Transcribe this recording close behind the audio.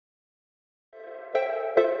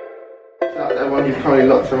Shout out to everyone who's currently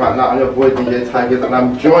locked in right now. I'm your boy DJ Tigers, and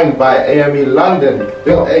I'm joined by AME London.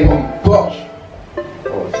 Bill A. Bosh.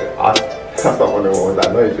 Oh shit, that's not one of what was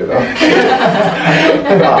that noise, you know?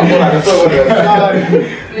 I'm more like a song of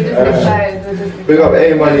We're just excited. Big up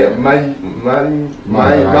A Money,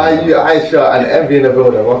 Mayu, Aisha, and Envy in the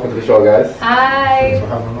building. Welcome to the show, guys. Hi. Thanks for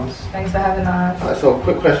having us. Thanks for having us. Alright, so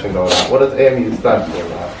quick question though, like, what does AME stand for?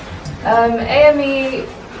 Like? AME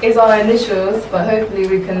is our initials, but hopefully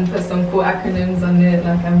we can put some cool acronyms on it,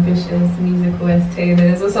 like ambitious musical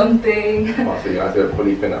entertainers or something. Oh, so you guys didn't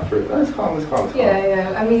fully think that through. It's calm.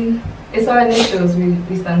 Yeah. I mean, it's our initials.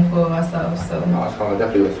 We stand for ourselves. So. No, it's calm. I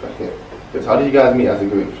definitely respect it. But how did you guys meet as a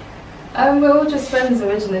group? We're all just friends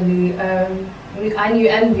originally. I knew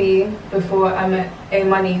Envy before I met A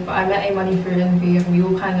Money, but I met A Money through Envy, and we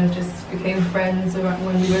all kind of just became friends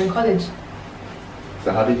when we were in college.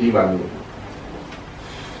 So how did you man meet?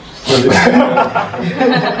 Literally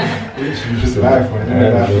just life,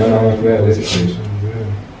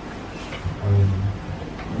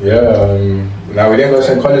 Now we didn't go to the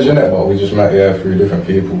same college in it, but we just met through different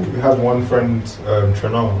people. We had one friend,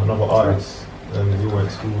 Trenol, another artist, and we went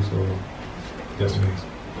to school, so yes,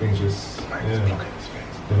 things just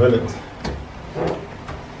developed.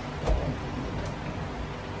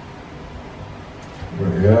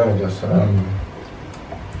 But yeah, just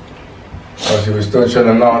obviously we're still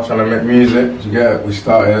chilling now, trying to make music. We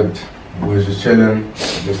started, we was just chilling,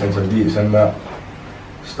 listening to beats and that.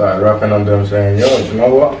 Started rapping on them, saying, yo, do you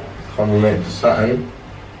know what? Can we make this something?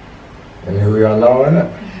 And here we are now, innit?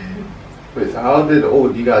 Wait, so how did all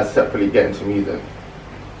of you guys separately get into music?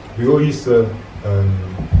 We all used to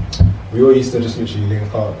just literally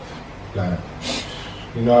link up, like,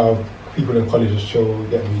 you know how people in college just chill,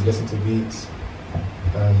 listen to beats,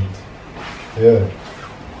 and yeah.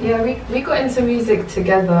 Yeah, we got into music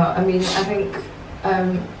together. I mean, I think,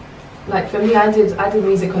 like for me, I did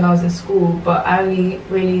music when I was in school, but I only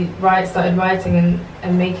really started writing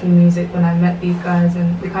and making music when I met these guys,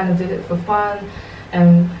 and we kind of did it for fun,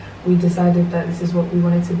 and we decided that this is what we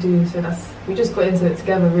wanted to do. So we just got into it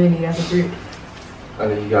together, really, as a group. And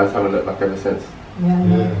then you guys haven't looked back ever since?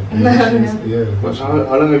 Yeah.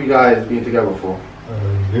 How long have you guys been together for?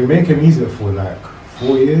 We were making music for like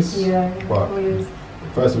 4 years. Yeah, but 4 years.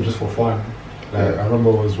 First it was just for fun. Like I remember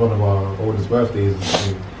it was one of our oldest birthdays.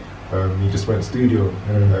 We just went studio.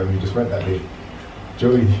 We just went that day.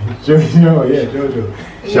 Joey, Jojo.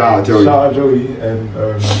 Shout out Joey.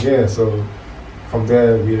 And so from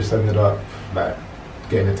there we just ended up like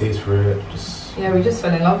getting a taste for it. We just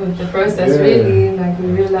fell in love with the process, really. Like we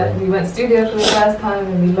realized we went studio for the first time,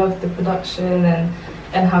 and we loved the production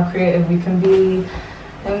and how creative we can be,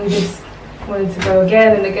 and we just wanted to go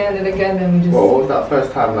again and again and again, and we just... Well, what was that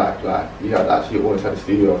first time like you had actually always had a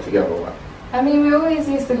studio together? Like? I mean, we always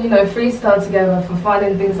used to, freestyle together for fun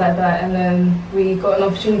and things like that, and then we got an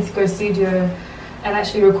opportunity to go studio and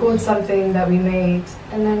actually record something that we made,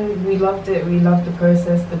 and then we loved it, we loved the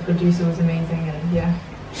process, the producer was amazing, and yeah.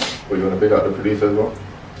 Well, you want to big up the producer as well?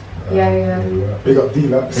 Yeah. Big up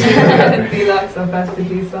D-Lux. D-Lux, our first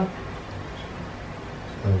producer.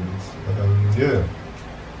 And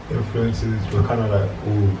influences were kind of like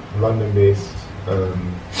all London based.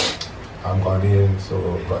 I'm Ghanaian, so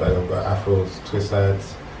got Afros, twist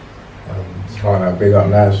sides. Big up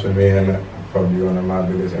Nas for me, and probably one of my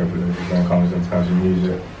biggest influences when it comes in terms of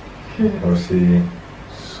music. Obviously,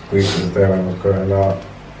 Squeeze was there when I was growing up.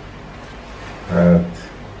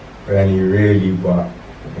 Any really, but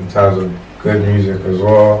in terms of good music as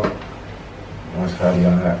well, I was kind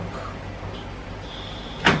of like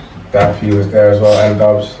Daffy was there as well,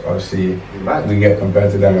 N-Dubz. Obviously, we get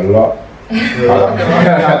compared to them a lot.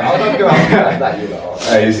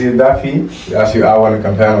 You see Daffy? That's who I want to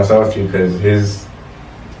compare myself to, because his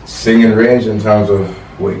singing range in terms of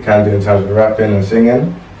what he can do in terms of rapping and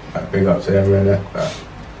singing, like, big up to him, innit? Like,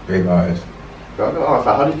 big artist. I was going to ask,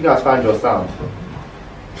 how did you guys find your sound?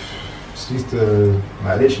 Just used to,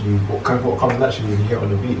 literally, what comes naturally when you get on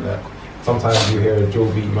the beat. Like, sometimes you hear a Joe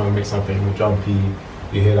beat, man, make something more jumpy.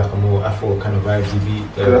 You hear like a more Afro kind of vibesy beat.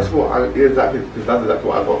 That's exactly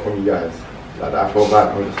what I got from you guys. Like the Afro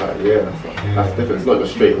vibe, I'm just like, that's different. It's not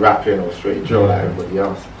just straight rapping or straight drill like everybody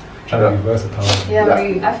else. Trying to be versatile.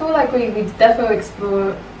 Yeah, I feel like we definitely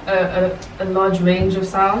explore a large range of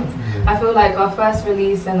sounds. I feel like our first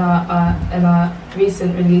release and our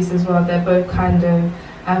recent release as well, they're both kind of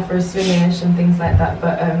Afro swingish and things like that,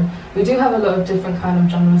 but we do have a lot of different kind of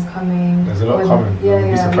genres coming. There's a lot coming. You'll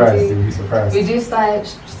be surprised. We do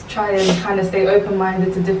try and kind of stay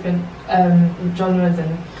open-minded to different genres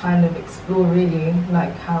and kind of explore really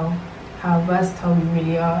like how versatile we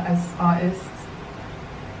really are as artists.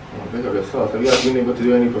 Big up yourself. Have you guys been able to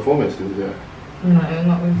do any performances yet? No,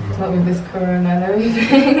 not with this corona and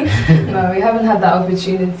everything. No, we haven't had that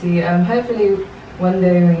opportunity. Hopefully one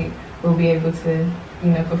day we will be able to,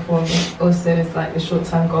 perform. Also, it's like a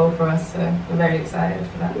short-term goal for us, so we're very excited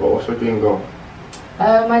for that. Well, what's your dream goal?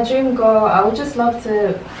 My dream goal, I would just love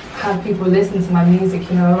to have people listen to my music,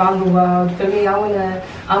 around the world. For me,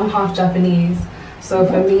 I'm half Japanese, so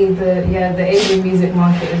for me, the Asian music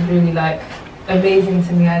market is really like amazing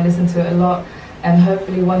to me. I listen to it a lot. And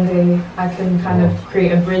hopefully one day I can kind of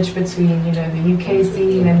create a bridge between, the UK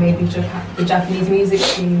scene and maybe the Japanese music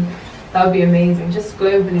scene. That would be amazing. Just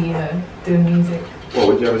globally, doing music. Well,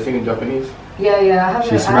 would you ever sing in Japanese? Yeah.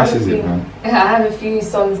 She smashes it, man. I have a few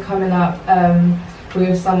songs coming up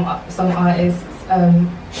with some artists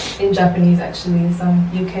in Japanese, actually. Some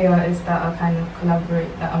UK artists that are kind of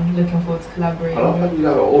that I'm looking forward to collaborating. I love how you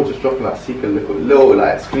guys are all just dropping like secret little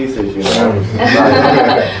like exclusives,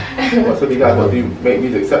 What, so you guys got to make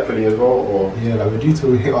music separately as well, or? Yeah, like we're due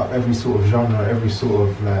to hit up every sort of genre, every sort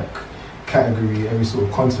of like category, every sort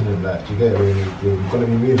of continent that you get. We're gonna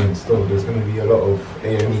be moving still. There's gonna be a lot of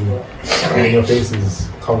AME in your faces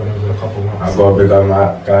coming over in a couple of months. I've got a big up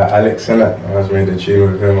my guy Alex in it. I just made the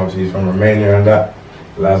tune with him. Obviously he's from Romania and that.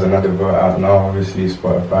 There's another girl out now, obviously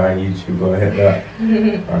Spotify, YouTube, go hit that.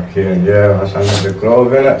 Okay, and yeah, I'm trying to make the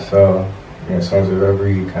globe in it, so make songs with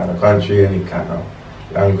every kind of country, any kind of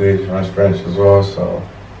language, runs French as well, so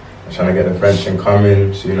I'm trying to get the French in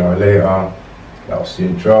coming sooner or later. That'll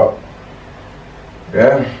soon drop.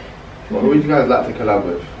 Yeah. What would you guys like to collab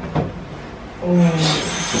with?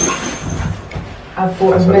 I've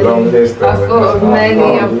thought That's of a many. long list, though. I've thought of many.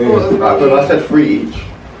 I said 3 each.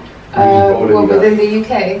 Well, within the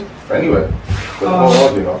UK? Anyway, but the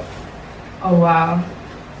whole world, Oh wow.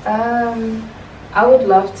 I would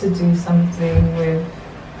love to do something with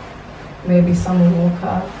maybe Summer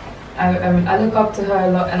Walker. I look up to her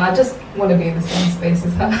a lot, and I just want to be in the same space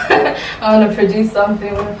as her. I want to produce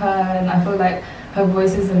something with her, and I feel like her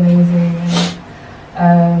voice is amazing.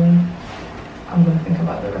 And I'm gonna think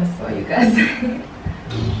about the rest while you guys.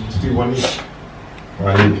 Just do one each.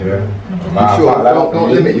 One each, yeah. Sure,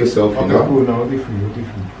 don't limit yourself, Okay, cool, no, I'll do for you.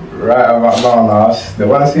 Right about now, the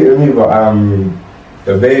one suited me, but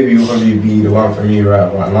the baby will probably be the one for me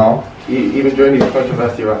right now. Even during this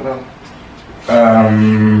controversy right now?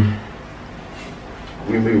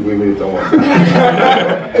 We moved, don't worry.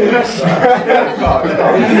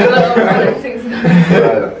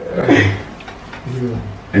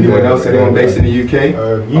 Anyone else? Anyone based in the UK?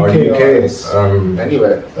 UK.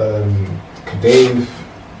 Anyway. Dave.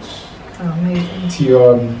 Amazing.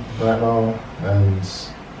 Tion right now, and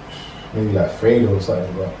maybe like Fredo or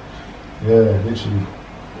something, but yeah, literally.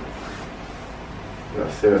 You're a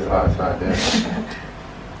serious artist right there.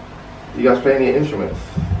 You guys play any instruments?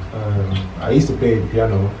 I used to play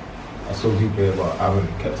piano. I still do play, but I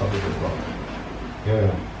haven't kept up with it. But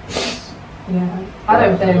yeah. Yeah, I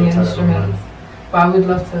don't play any instruments, but I would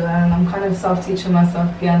love to learn. I'm kind of self-teaching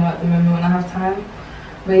myself piano at the moment when I have time.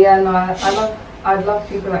 But yeah, no, I'd love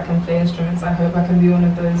people that can play instruments. I hope I can be one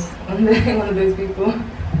of those people.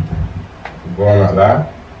 Going like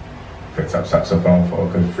that, picked up saxophone for a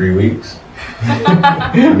good 3 weeks.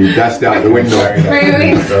 And he dashed out the window.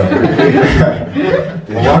 3 weeks.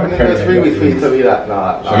 What happened in those 3 weeks for you to be like,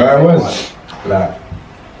 nah? So it was like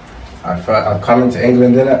I'd come into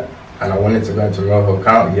England innit, and I wanted to go into Melville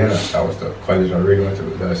County innit. That was the college I really wanted to go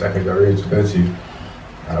to, the secondary I really wanted to go to.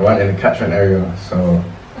 And I went in the catchment area, so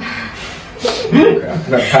I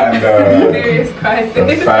couldn't pattern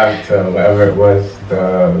the 5 to whatever it was,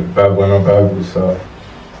 the verbal and non-verbal, so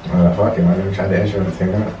I'm like, fuck it, man, let me try the instrument thing,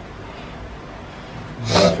 innit?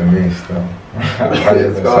 Not for me, still.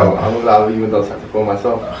 100%. I'm glad even though saxophone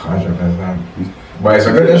myself. 100%. But it's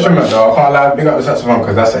a good instrument though, I can't lie, big up the saxophone,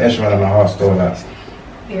 because that's an instrument in my heart still.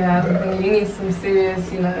 Yeah, you need some serious,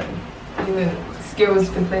 skills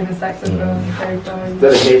to play the saxophone.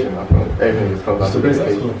 Dedication, I think. Everything just comes down to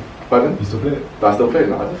dedication. Pardon? You still play it? But I still play it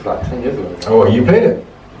now, just like 10 years ago. Oh, you played it?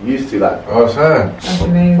 Used to, like. Oh, sir. That's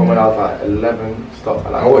amazing. From when I was like 11, stopped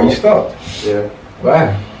at like. Oh, what, you stopped? Yeah.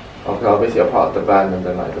 Why? Okay, I was basically a part of the band and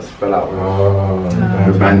then I just fell out with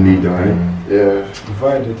it. The band leader, right? Yeah.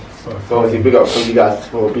 Divided. So obviously big up for you guys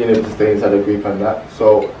for being able to stay inside the group and that.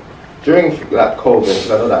 So during like COVID,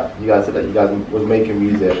 because I know that you guys said that you guys was making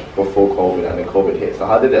music before COVID and then COVID hit. So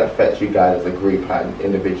how did it affect you guys as a group and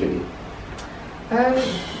individually?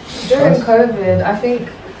 During COVID, I think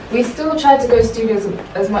we still tried to go to studios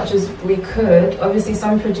as much as we could. Obviously,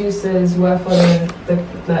 some producers were following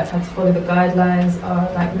had to follow the guidelines.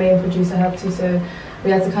 Our main producer had to. So we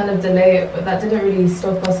had to kind of delay it, but that didn't really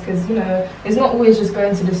stop us because, you know, it's not always just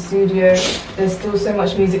going to the studio. There's still so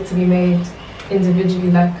much music to be made individually,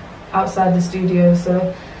 like outside the studio.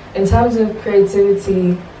 So in terms of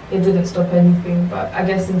creativity, it didn't stop anything, but I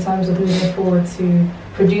guess in terms of moving forward to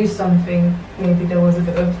produce something, maybe there was a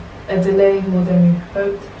bit of a delay more than we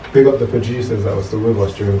hoped. Big up the producers that were still with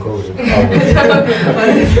us during COVID.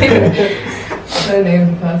 No names,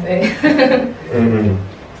 you can't say.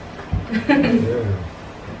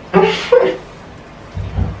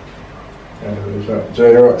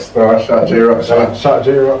 J-Rock star, shout J-Rock, Shout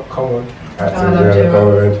J-Rock, come on. I love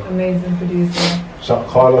J-Rock, amazing producer. Shout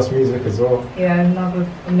Carlos Music as well. Yeah, another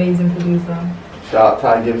amazing producer. Shout out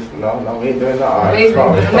Ty Gibbs. No, we ain't doing that. Amazing,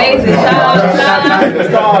 amazing. Shout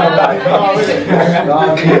out.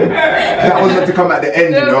 That was meant to come at the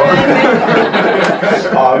end, you know.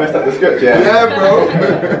 Oh, I messed up the script, yeah. Yeah, bro.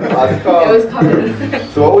 It was coming.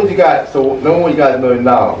 So what would you guys, knowing what you guys know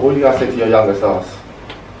now, what would you guys say to your younger selves?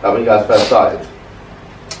 Like when you guys first started?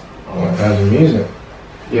 What kinds of music?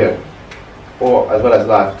 Yeah. Or as well as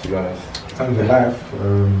life, to be honest. In terms of life,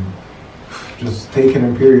 just taking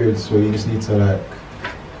in periods where you just need to like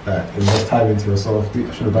invest time into yourself.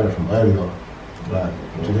 I should have done it from earlier. Like,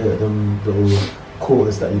 do you get them little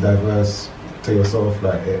quarters that you diverse to yourself?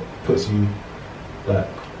 Like, it puts you like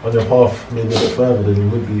on your path maybe a bit further than you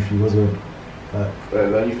would be if you wasn't like.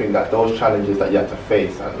 Don't you think that those challenges that you had to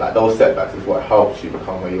face and like those setbacks is what helps you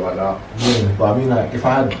become where you are now? Yeah, but I mean, like, if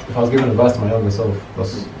I was giving advice to my younger self,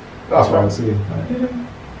 that's what I'd say. Like,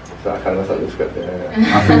 so I kind of messed up the script there.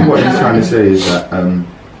 I think what he's trying to say is that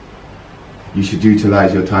you should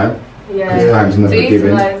utilise your time. Yeah. Because time's never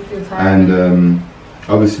given. Your time. And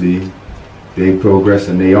obviously, they progress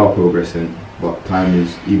and they are progressing. But time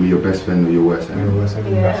is either your best friend or your worst enemy.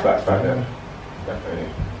 Yeah. That's fact, yeah. Definitely.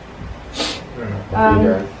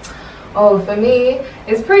 For me,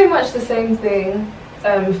 it's pretty much the same thing.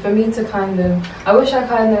 For me to I wish I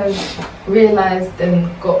kind of realised and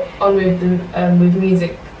got on with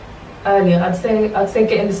music earlier. I'd say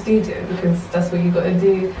get in the studio because that's what you got to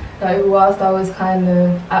do. Like whilst I was kind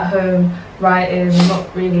of at home writing, not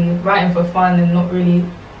really writing for fun and not really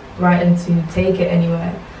writing to take it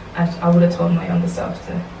anywhere, I would have told my younger self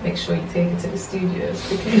to make sure you take it to the studio as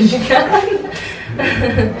quickly as you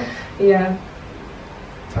can. Yeah.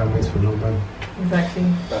 time waits for no man. Exactly.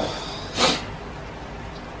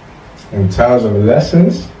 In terms of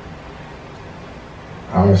lessons,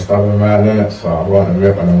 I'm a stubborn man in it, so I want to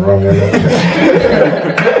rip and I'm wrong in it.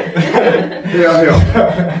 Yeah.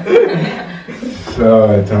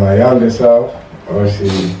 So to my younger self,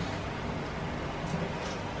 obviously,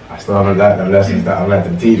 I still haven't learned the lessons that I meant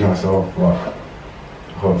to teach myself, but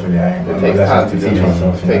hopefully I ain't got the lessons to teach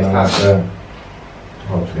myself. You know what I'm saying?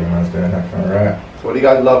 Hopefully man's doing everything right. So what do you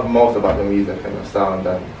guys love most about your music and your sound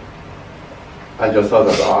and yourself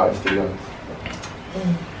as an artist, to be honest?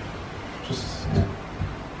 Just,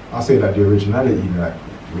 I'll say like the originality, like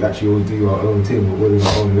we actually all do our own thing, we're all in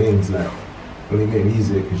our own lanes. Like when we make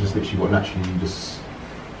music, it's just literally what naturally just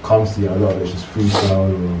comes to you. A lot of it's just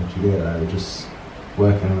freestyle, or you get like just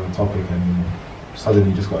working on a topic and suddenly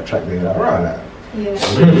you just got a track there, you're like, right, like. Yeah.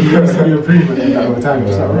 So you improvement in that over time,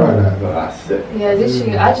 just like, right, like. That's it. Yeah,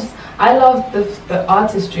 literally. I love the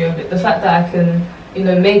artistry of it. The fact that I can, you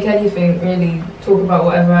know, make anything, really talk about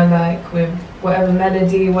whatever I like with whatever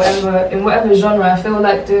melody, in whatever genre I feel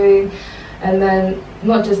like doing, and then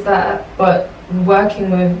not just that, but working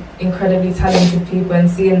with incredibly talented people and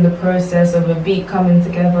seeing the process of a beat coming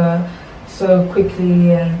together so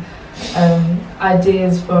quickly, and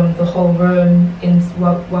ideas from the whole room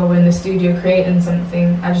while we're in the studio creating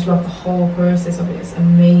something. I just love the whole process of it. It's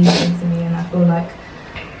amazing to me, and I feel like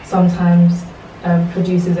sometimes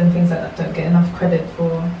producers and things like that don't get enough credit for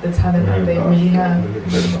the talent that they really have.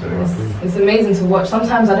 It's amazing to watch.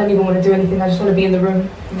 Sometimes I don't even want to do anything. I just want to be in the room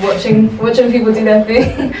watching people do their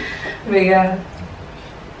thing. But yeah.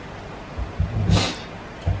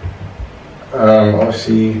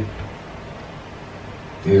 Obviously,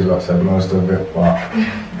 these lot said most of it, but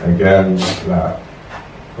again, like,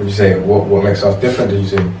 would you say what makes us different? Did you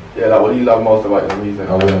say? Yeah, like what do you love most about your music?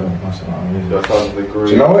 I love most about my music. Your songs, the groove.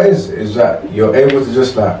 Do you know what it is that you're able to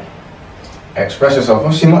just like express yourself.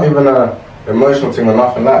 Obviously, not even an emotional thing or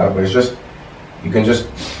nothing like that, but it's just you can just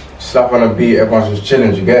slap on a beat. Everyone's just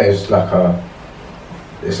chilling. You get it? It's like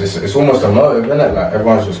it's almost a motive, isn't it? Like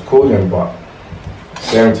everyone's just cooling, but at the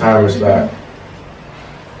same time, it's like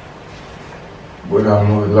what I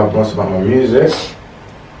love most about my music,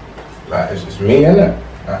 like it's me, innit?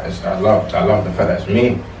 Like I love the fact that it's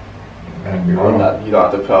me. That you don't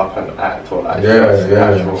have to put up and act or like. Yeah.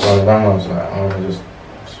 One of them ones, like I want to just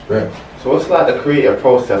spit. So what's like the creative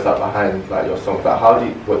process like behind like your songs? Like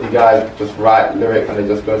what do you guys just write lyrics and then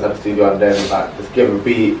just go inside the studio and then like just give a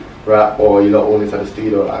beat, rap, or you lot all inside the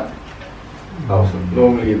studio like?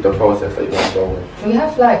 Normally the process that you guys go with? We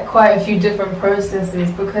have like quite a few different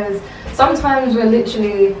processes because sometimes we're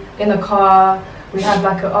literally in a car, we have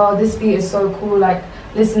like oh this beat is so cool, like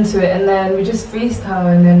listen to it, and then we just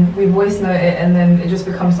freestyle and then we voice note it and then it just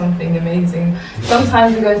becomes something amazing.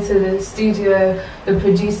 Sometimes we go to the studio, the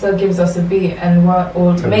producer gives us a beat and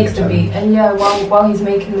makes the beat, and yeah, while he's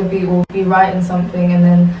making the beat we'll be writing something and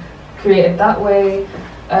then create it that way.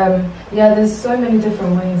 Yeah, there's so many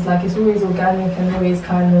different ways, like it's always organic and always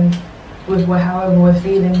kind of with however we're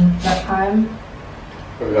feeling that time.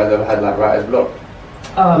 Have you guys ever had like writer's block?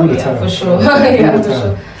 Oh yeah, for sure. Yeah, for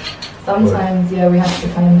sure. Sometimes, yeah, we have to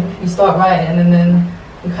kind of, you start writing and then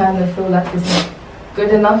you kind of feel like it's not good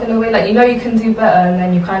enough in a way, like you know you can do better and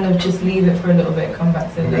then you kind of just leave it for a little bit, come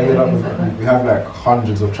back to it later, things like that. We have like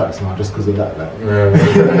hundreds of tracks now just because of that, like.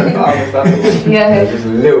 Yeah. Just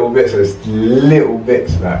little bits,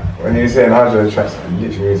 like when you're saying 100 tracks, it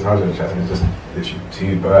literally means 100 tracks, and it's just literally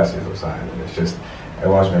 2 verses or something, and it's just,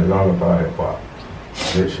 everyone's been long about it, but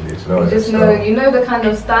literally it's loads. You just know, you know the kind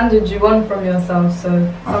of standard you want from yourself, so.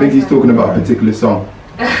 I think he's talking about a particular song.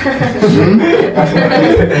 He's talking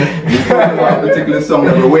about a particular song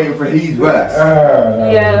that we're waiting for his verse.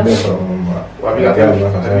 Yeah. Well, have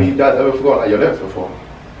you guys ever forgotten like, your lyrics before?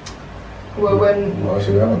 Well, when... Well,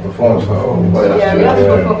 actually, we haven't performed before. Yeah, we have to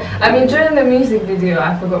perform. I mean, during the music video,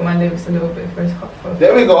 I forgot my lyrics a little bit first.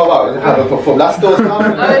 There we go, about having performed. That's still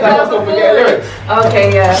something. Let's not forget lyrics.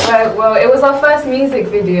 Okay, yeah. Well, it was our first music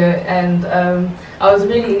video, and I was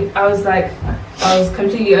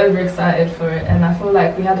completely overexcited for it, and I feel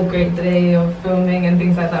like we had a great day of filming and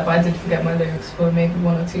things like that, but I did forget my lyrics for maybe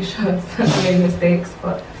 1 or 2 shots. I made mistakes,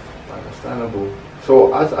 but... Understandable.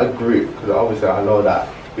 So, as a group, because obviously I know that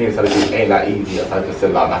being inside a group ain't that easy, as I just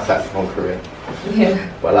said, like my saxophone career. Yeah.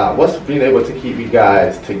 But like, what's been able to keep you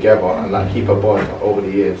guys together and like keep a bond over the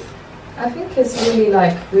years? I think it's really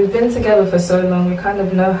like, we've been together for so long, we kind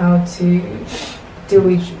of know how to deal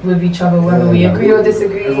with each other, whether we agree or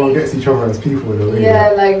disagree. Everyone gets each other as people in a way.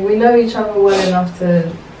 Yeah, like we know each other well enough to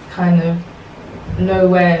kind of know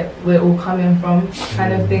where we're all coming from,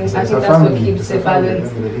 kind of things. I think that's what keeps it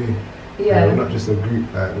balanced. Yeah. We're not just a group,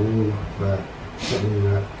 like we're all like,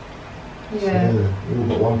 yeah. We all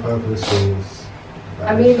got one purpose. So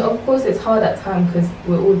I mean, of course it's hard at times because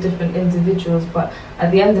we're all different individuals, but at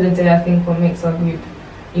the end of the day I think what makes our group,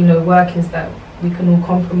 you know, work is that we can all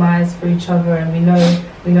compromise for each other, and we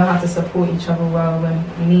know how to support each other well when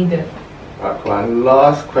we need it. Right, cool. And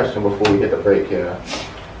last question before we hit the break here.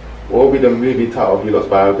 What will be the movie title of your lot's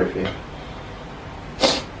biography?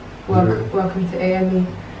 Welcome to AME.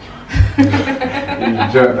 You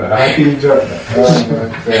jerked that. How can you jerk that?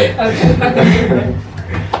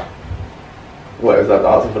 What is that, the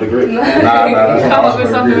answer for the group? Nah, that's come up with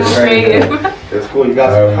something more creative. It's cool, you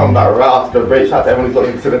guys come back right after the break. Shout out to everyone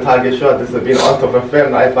who's listening to the Target Show. This has been On Top of FM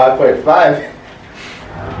 95.5.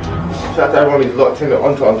 Shout out to everyone who's locked in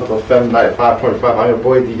on Top of FM 95.5. I'm your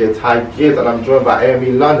boy DJ Ty Gibbs, and I'm joined by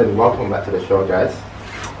AME London. Welcome back to the show, guys.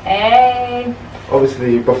 Hey.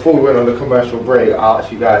 Obviously, before we went on the commercial break, I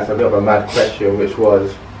asked you guys a bit of a mad question, which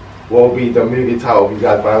was, what will be the movie title of your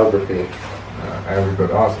guys' biography? I have a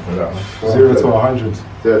good answer for that one. 0 to 100.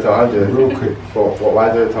 0 to 100. Real quick.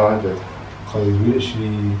 Why 0 to 100? Because we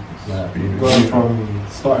literally like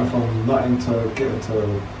starting from nothing to getting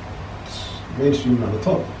to mainstream at the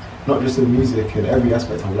top. Not just in music, in every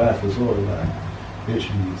aspect of life as well. Like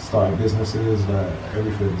literally starting businesses, like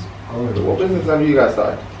everything's going. What business have you guys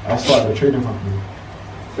started? I started a trading company.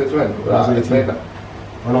 Since when? When I was 18.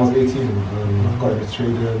 When I was 18, I got into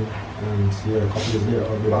trading, and yeah, a couple years later.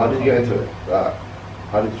 But how did you get into it?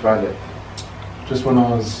 How did you find it? Just when I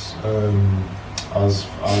was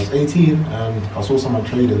 18 and I saw someone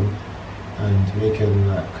trading and making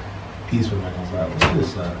like peace with me. I was like, what's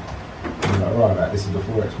this? Like, I was like, right, like this is the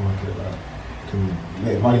forex market. Like, you can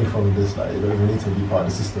make money from this. Like, you don't even need to be part of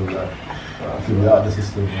the system. Like, you can be out of the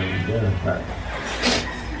system. And yeah, like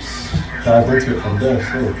dived into it from there.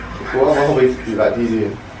 So, what other hobbies do you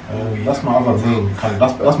do? That's my other main kind of,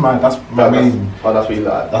 that's my main. Oh, that's what you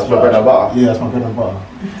like. That's my bread and butter. Yeah, that's my bread and butter.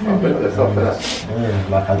 I'll build yourself for that. Yeah,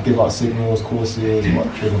 like I'd give out signals, courses,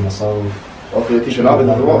 trading myself. Okay, you're teaching others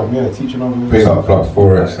as well. Yeah, teaching others. Big up Flux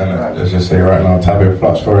Forex, and let's just say right now, type in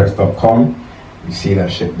fluxforex.com. You see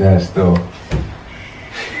that shit there still.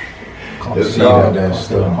 Can't see that there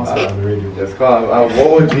still. Can't see that on the radio. Just calm. What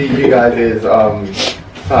would be you guys'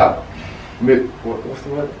 what's the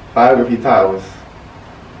word? Biography titles.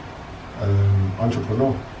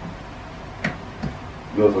 Entrepreneur.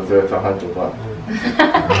 yours was 0 to 100, but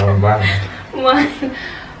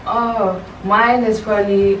mine is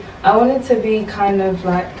probably, I want it to be kind of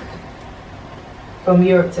like from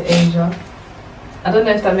Europe to Asia. I don't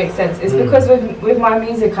know if that makes sense. It's because with my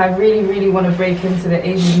music, I really want to break into the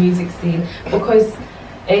Asian music scene, because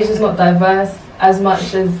Asia's not diverse as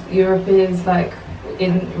much as Europe is, like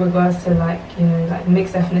in regards to like, you know, like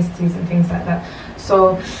mixed ethnicities and things like that.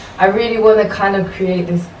 So I really want to kind of create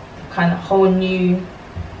this kind of whole new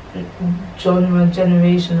genre,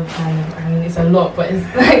 generation of kind of, I mean it's a lot, but it's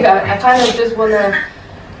like I kind of just want to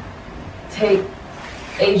take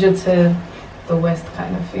Asia to the West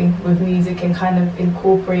kind of thing with music, and kind of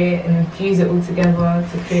incorporate it and infuse it all together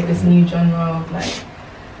to create this new genre of like,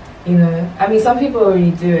 you know, I mean some people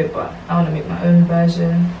already do it, but I want to make my own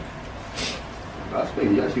version. that's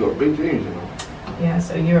big. You actually got big dreams, you know. Yeah,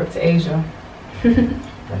 so Europe to Asia.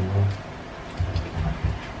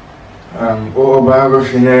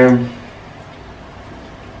 Autobiography name,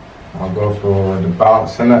 I'll go for the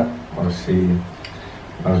bounce in it. Obviously,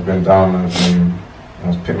 I've been down,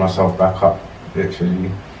 I've picked myself back up,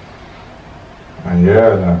 literally. And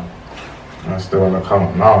yeah, I'm still on the come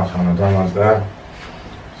up now, trying to do what's there.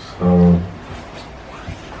 So,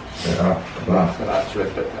 yeah. That's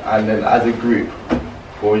terrific. And then as a group,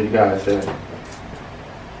 what would you guys say?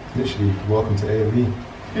 Literally, welcome to AME.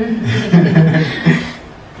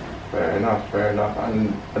 Fair enough.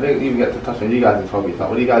 And I didn't even get to touch on you guys' hobbies. Like,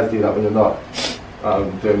 what do you guys do like when you're not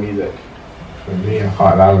doing music? For me, I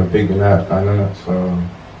can't lie, I'm a big nerd fan, innit? So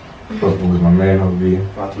football is my main hobby. I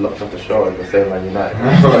have to lock up the show and the same Man United.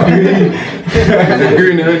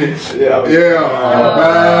 Yeah.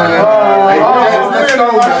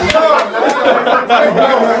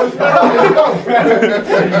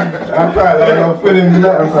 I'm proud, like, I'm feeling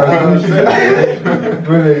that.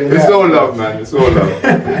 It's all love, man. It's all love.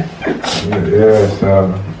 Yeah, so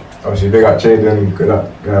obviously big up Jaden,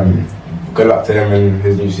 good luck to him in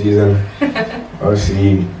his new season.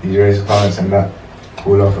 Obviously he's raised clients and that,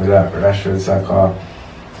 cool off with that, Rashford, Saka,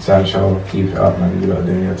 Sancho, keep it up man, you lot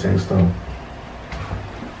doing your thing still.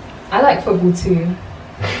 I like football too.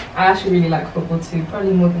 I actually really like football too,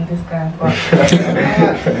 probably more than this guy, but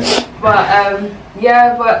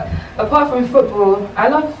but apart from football,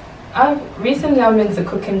 recently I'm into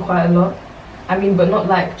cooking quite a lot. I mean, but not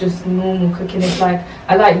like just normal cooking. It's like,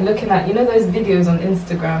 I like looking at, you know those videos on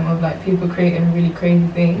Instagram of like people creating really crazy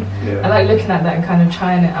things? Yeah. I like looking at that and kind of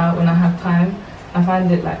trying it out when I have time. I find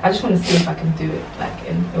it like, I just want to see if I can do it, like,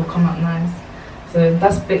 and it'll come out nice. So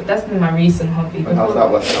that's been my recent hobby. And how's that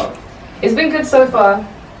working out? It's been good so far.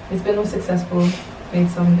 It's been all successful. Made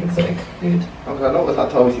some exotic food. Okay, I know it's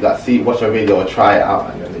like obviously that watch a video or try it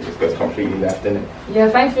out and then it just goes completely left, innit? Yeah,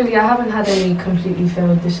 thankfully I haven't had any completely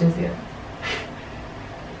failed dishes yet.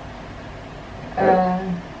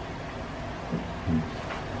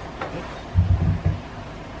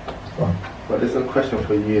 But there's a question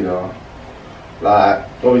for you though. Like,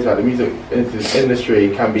 obviously the music industry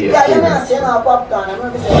can be a This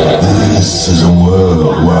is a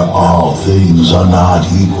world where all things are not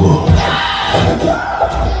equal.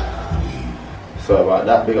 So about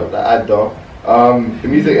that, big up the ad though. The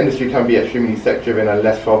music industry can be extremely sex driven and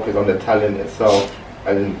less focused on the talent itself.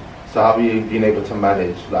 And so how have you been able to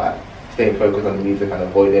manage like staying focused on the music and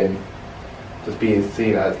avoiding just being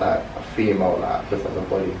seen as like a female, like just as a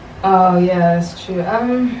body? Oh yeah, that's true.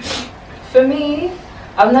 For me,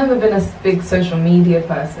 I've never been a big social media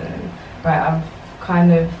person, right? I've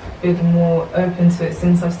kind of been more open to it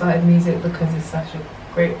since I've started music because it's such a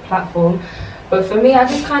great platform. But for me, I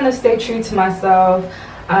just kind of stay true to myself.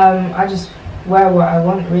 I just wear what I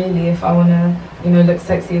want really. If I want to, you know, look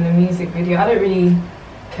sexy in a music video, I don't really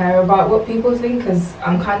care about what people think because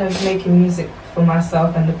I'm kind of making music for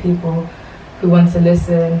myself and the people who want to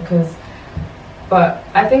listen. But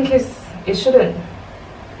I think it shouldn't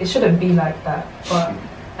be like that. But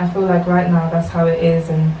I feel like right now that's how it is,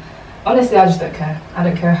 and honestly I just don't care. I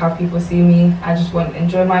don't care how people see me. I just want to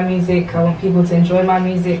enjoy my music. I want people to enjoy my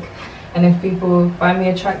music, and if people find me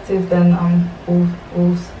attractive, then I'm all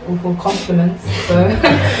for compliments. So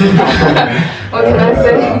what can I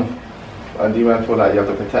say? And do you feel like you have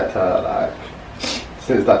to protect her, like,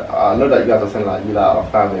 since that, I know that you guys are saying like you like our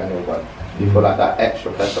family, I know, but do you feel like that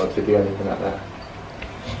extra pressure to do anything like that?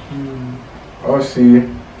 Obviously,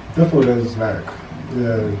 Therefore, there's like,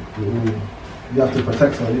 you have to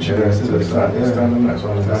protect her literally.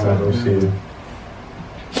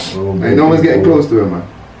 Hey, no one's getting close to her, man.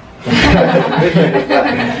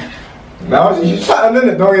 Now, she's chatting in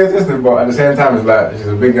it, don't get twisted, but at the same time, it's like, she's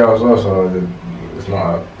a big girl as well, so it's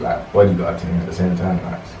not a like bodyguard thing at the same time.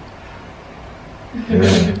 Like,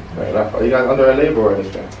 Yeah. Fair enough. Are you guys under a label or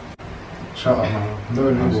anything? Shout out, man. No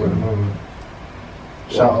label at the moment.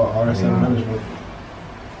 Shout out RSM Management.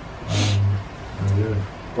 Yeah.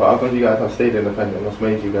 Well, how come you guys have stayed independent? What's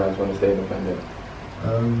made you guys want to stay independent?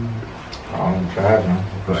 Drive, man.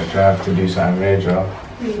 Got to drive to do something major,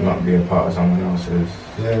 not be a part of someone else's.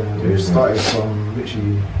 Yeah, we started from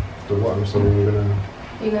literally the bottom, so we're gonna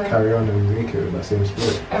carry on and make it with that same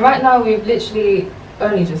spirit. And right now we've literally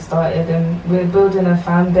only just started, and we're building a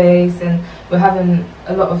fan base, and we're having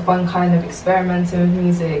a lot of fun kind of experimenting with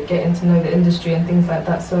music, getting to know the industry and things like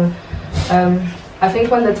that. So I think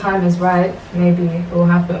when the time is right, maybe it will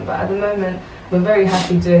happen, but at the moment we're very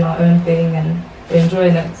happy doing our own thing and we're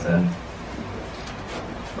enjoying it. So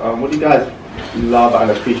what do you guys love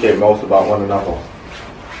and appreciate most about one another?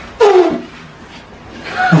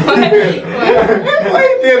 Why are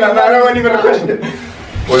you doing that? I don't even a question.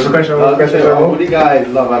 What's the question? What do you guys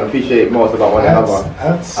love and appreciate most about one another?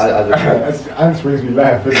 Ants brings me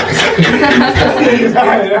life. That's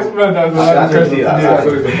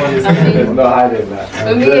I'm not hiding that.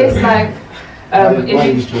 For me, it's like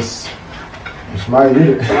it's just my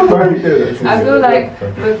unit. I feel like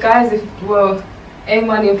the guys,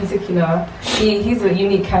 A-Money in particular, he's a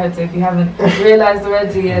unique character if you haven't realised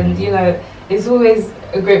already, and you know, it's always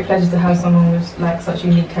a great pleasure to have someone with like such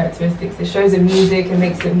unique characteristics. It shows in music and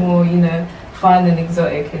makes it more, you know, fun and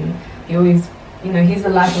exotic, and he always, you know, he's the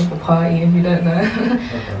life of the party if you don't know.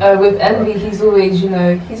 With Envy, he's always, you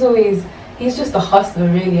know, he's just a hustler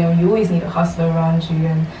really, and you always need a hustler around you,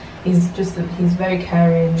 and he's very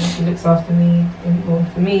caring. He looks after me, well,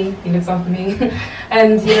 for me, he looks after me,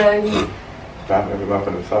 and you know, he's driving every month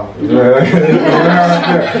in himself. Well,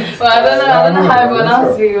 I don't know how everyone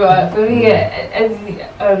else feels, but for me,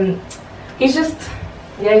 he's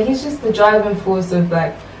just the driving force of,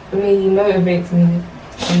 like, for me, he motivates me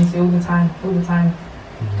all the time.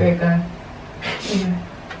 Great guy. Yeah.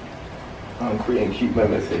 I'm creating cute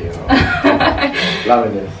moments here, you know.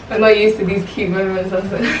 Loving this. I'm not used to these cute moments,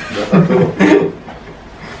 that's it.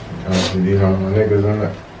 These are my niggas, isn't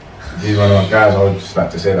it? These are my guys. I would just like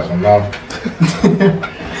to say that from now.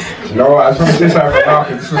 You know what? I just want to say something from now,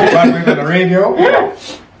 because this was bad on the radio.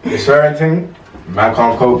 The swearing thing, man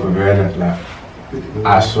can't cope with it, innit? Like,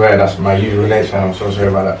 I swear that's my usual nature, and I'm so sorry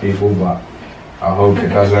about that, people, but I hope it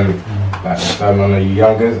doesn't, like, disturb none of you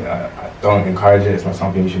youngers. I don't encourage it. It's not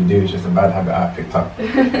something you should do. It's just a bad habit I picked up.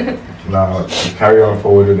 Now, carry on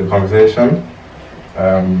forward with the conversation.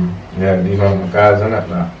 Yeah, these are my guys, innit?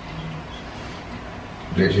 Like,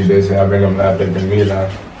 literally, they say I bring them life, they bring me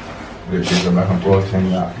life. Literally, it's a back and forth thing.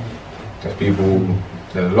 That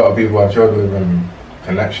there's a lot of people I've chilled with and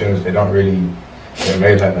connections, they don't really get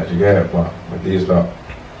made like that, you get it? But with these lot,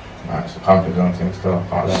 it's a comfort zone thing still,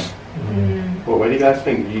 can't lie. Well, where do you guys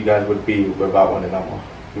think you guys would be without one another?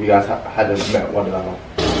 If you guys hadn't met one another?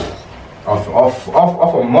 Off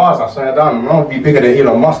of Mars, I swear down. I would be bigger than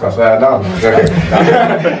Elon Musk, I swear down.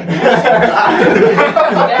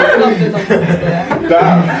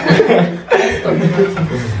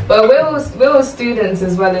 But we're all students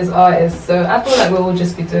as well as artists, so I feel like we'll all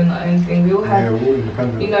just be doing our own thing. We all have,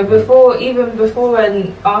 you know, before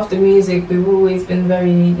and after music, we've always been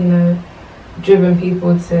very, you know, driven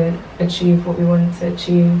people to achieve what we wanted to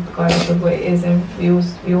achieve, regardless of what it is, and we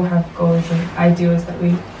all have goals and ideals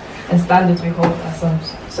and standards we hold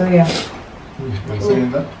ourselves. So yeah.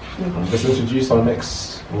 Saying that, let's introduce our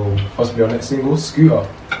next, well, possibly our next single, Scooter.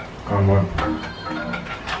 Come on.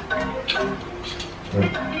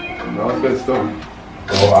 No, it's good stuff.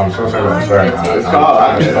 Oh, I'm so sorry. It's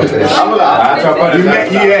hard. Yeah,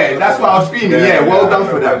 that's what I was feeling. Yeah, well done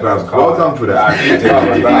for that, bro. Well done for that.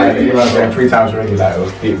 You must have been 3 times already, like, it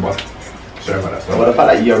was deep, but sorry about that stuff. Well, the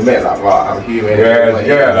fact that you admit, like, right, I'm human. I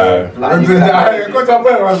got to a point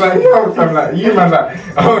where I was like, yo, I'm like, you man, like,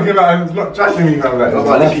 oh, you know, it's not judging me, I'm like, no,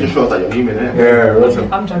 but this just shows that you're human, innit? Yeah,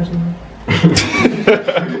 I'm judging you.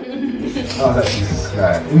 Oh, that's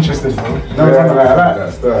interesting, bro. I like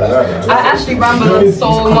that stuff. I actually ramble on so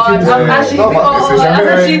much. I'm actually,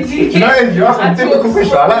 you know, you ask me difficult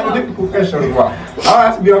questions. I like the difficult questions, but I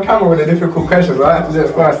have to be on camera with the difficult questions. I have to do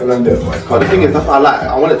it first and then do it. But the thing is, that's what I like.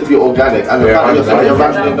 I want it to be organic, and the fact that you're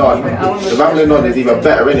rambling on, the rambling on is even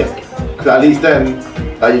better, innit? Because at least then,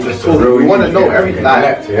 like, you just talk. We want to know everything.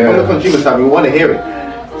 Like, from the consumer side, we want to hear it.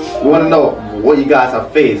 We want to know what you guys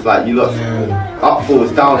have faced, like, you look up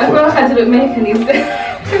forwards, down I feel like I didn't make any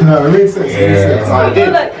sense. No, it makes sense. I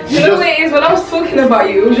feel like, you know what it is, when I was talking about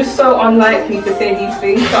you, it was just so unlikely to say these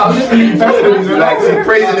things, so I was just like, she's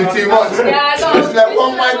praising him too much. Yeah, I know. She's like,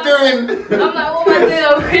 what am I doing? I'm like, what am I doing?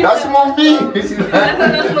 I'm cringing. That's more me.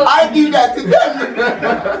 I do that to them.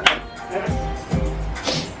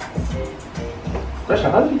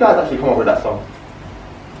 Question, how did you guys actually come up with that song?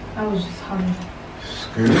 I was just humming.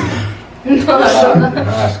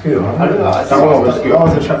 Nah, skill, huh? I don't know. That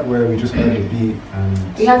was a track where we just heard the beat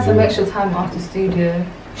and We had some extra time after studio,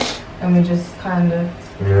 and we just kind of,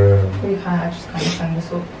 Yeah. just kind of sang the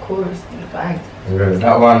sort of chorus in the bag. Yeah,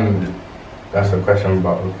 that one, that's the question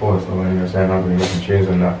about the chorus, so when you're saying how many different tunes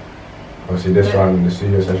and that. Obviously this one, the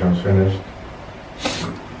studio session was finished.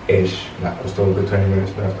 Ish, like it was still a good 20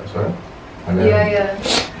 minutes left, that's right. And then,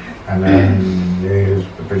 And then, the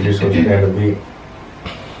producer was playing the beat.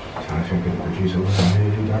 I think the producer was on here,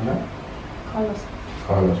 who done that?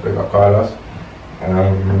 Carlos, big up Carlos.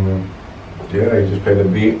 Yeah, he just played the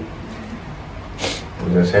beat. Was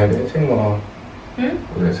it the same day thing or? Was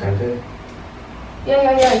it the same day?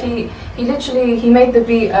 Yeah. He literally, he made the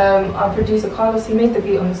beat, our producer Carlos, he made the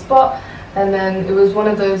beat on the spot. And then it was one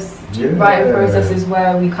of those writing processes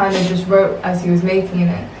where we kind of just wrote as he was making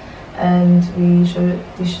it. And we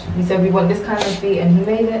said we want this kind of beat, and he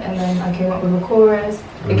made it, and then I came up with a chorus.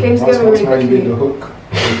 It came together really quickly. You made the hook.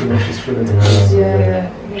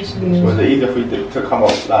 Literally. Was it easier for you to come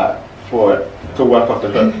up like to work off the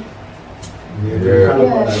hook? Yeah, we kind of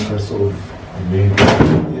got like a sort of me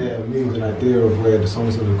with an idea of where the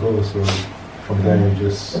song's gonna go. So from there we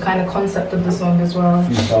just the kind of concept of the song as well.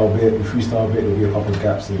 Freestyle bit. There'll be a couple of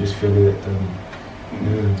gaps and just fill it.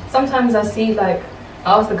 And sometimes I see like. I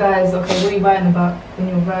ask the guys, okay, what are you writing about in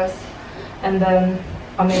your verse? And then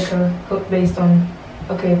I'll make a hook based on,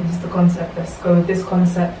 okay, this is the concept, let's go with this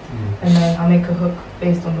concept. And then I'll make a hook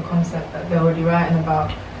based on the concept that they're already writing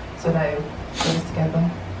about, so that it goes together.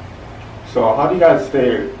 So how do you guys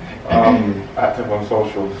stay active on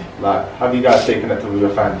socials? Like, how do you guys stay connected with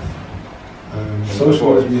your fans?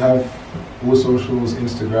 Socials, we have all socials,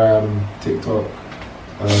 Instagram, TikTok,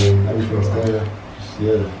 everything's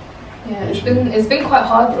there. Yeah, it's been quite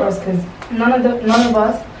hard for us because none of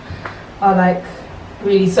us are like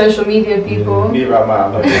really social media people. Neither am I.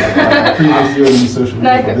 Previously only social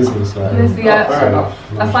media for business. Honestly,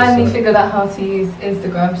 I finally figured out how to use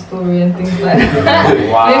Instagram story and things like that.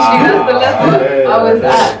 Wow. Literally, that's the level I was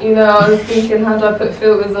at. You know, I was thinking, how do I put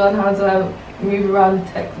filters on? How do I move around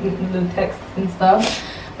the text and stuff?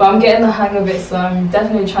 But I'm getting the hang of it, so I'm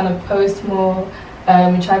definitely trying to post more.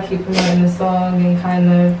 We try to keep promoting the song and kind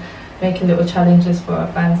of making little challenges for our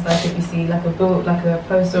fans. Like if you see like a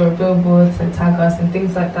poster or a billboard to tag us and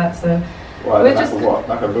things like that. So we're just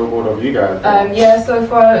like a billboard of you guys. Yeah. So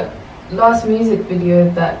for our last music video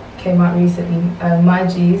that came out recently, My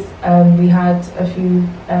G's, we had a few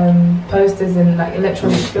posters and like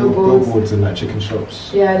electronic billboards and like chicken shops.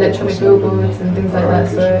 Yeah, electronic billboards and things like that.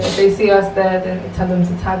 So if they see us there, then we tell them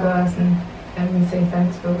to tag us and we say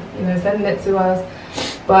thanks for sending it to us.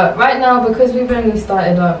 But right now, because we've only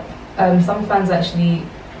started up, some fans actually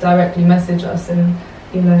directly message us and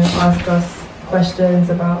ask us questions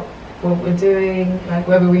about what we're doing, like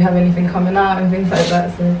whether we have anything coming out and things like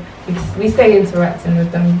that. So we stay interacting with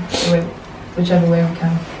them whichever way we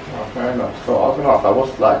can. Oh, fair enough. So I was gonna ask, like,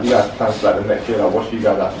 what's like you guys' plans for like the next year? Like,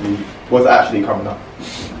 what's actually coming up?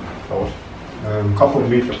 Couple of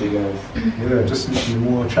features for you guys. Yeah, just literally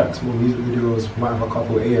more tracks, more music videos. Might have a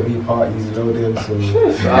couple of AME parties loaded. So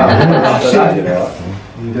after that,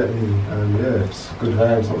 you get me. Yeah, it's good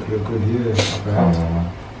vibes. Hopefully a good year.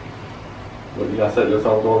 What you guys set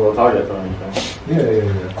yourself goals or targets or anything?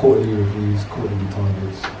 Yeah. Quarterly reviews, quarterly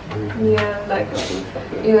targets.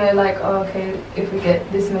 Yeah, like okay, if we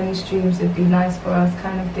get this many streams, it'd be nice for us,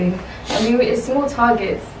 kind of thing. I mean, it's small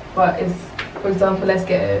targets, but it's. For example, let's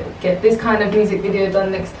get this kind of music video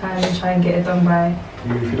done next time and try and get it done by.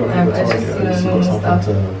 Even if you don't have a target, at least you've got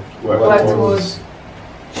something to work towards.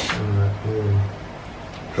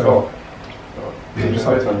 So, you should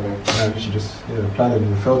just plan to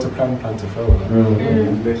plan to fail.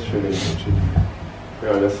 Literally.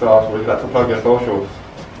 Yeah, yourself. Would you like to plug your socials?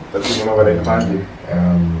 Let people know where they can find you.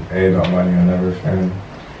 A.money on everything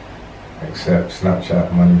except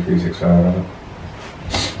Snapchat, Money365.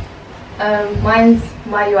 Mine's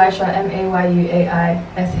Mayuaisha,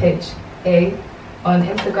 MAYUAISHA on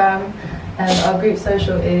Instagram, and our group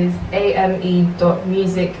social is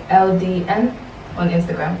ame.musicldn on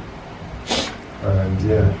Instagram. And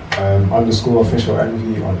 _official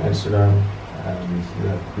envy on Instagram, and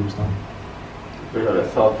group's done.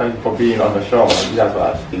 So thank you for being on the show. You guys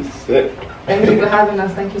were actually sick. Thank you for having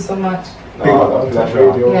us. Thank you so much. No,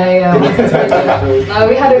 yeah. No,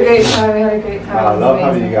 we had a great time. I love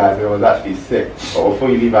having you guys. It was actually sick. But before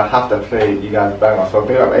you leave, I have to play you guys banger. So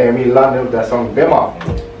big up AME London with their song Bimmer.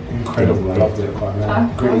 Incredible. I loved it quite man.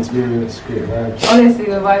 Great experience, great vibes. Honestly,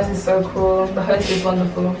 the vibes is so cool. The host is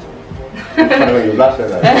wonderful. I'm trying to make you blush at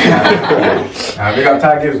that. We got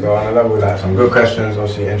Ty Gibbs though on the level, like some good questions,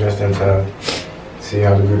 obviously interesting to see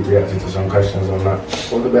how the group reacted to some questions on that.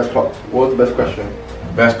 What was the best part? What was the best question?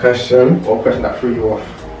 Best question? What question that threw you off?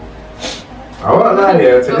 I won't lie, yeah,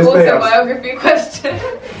 to this day, autobiography question.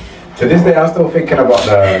 to this day, I'm still thinking about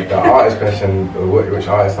the artist question, which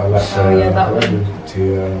artist I'd like to, Oh, yeah, that one.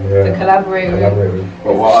 To collaborate with.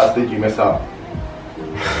 But what else did you miss out?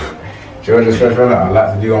 George's first runner, I'd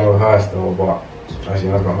like to do one with her still, but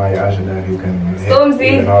actually I've got my Asher there who can Stormzy.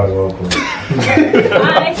 hit even harder vocals.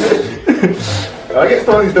 Hi. I get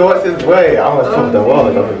Stormzy to watch his way. I'm gonna top the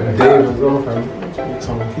world. Dave as well, fam.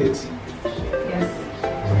 Some kids.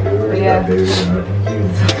 Yes. Yeah.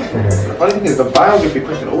 The funny thing is, the biography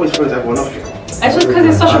question always throws everyone off. You know? It's just because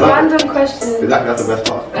it's such a random question. Exactly, that's the best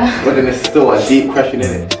part. But then there's still a deep question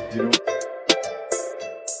in it.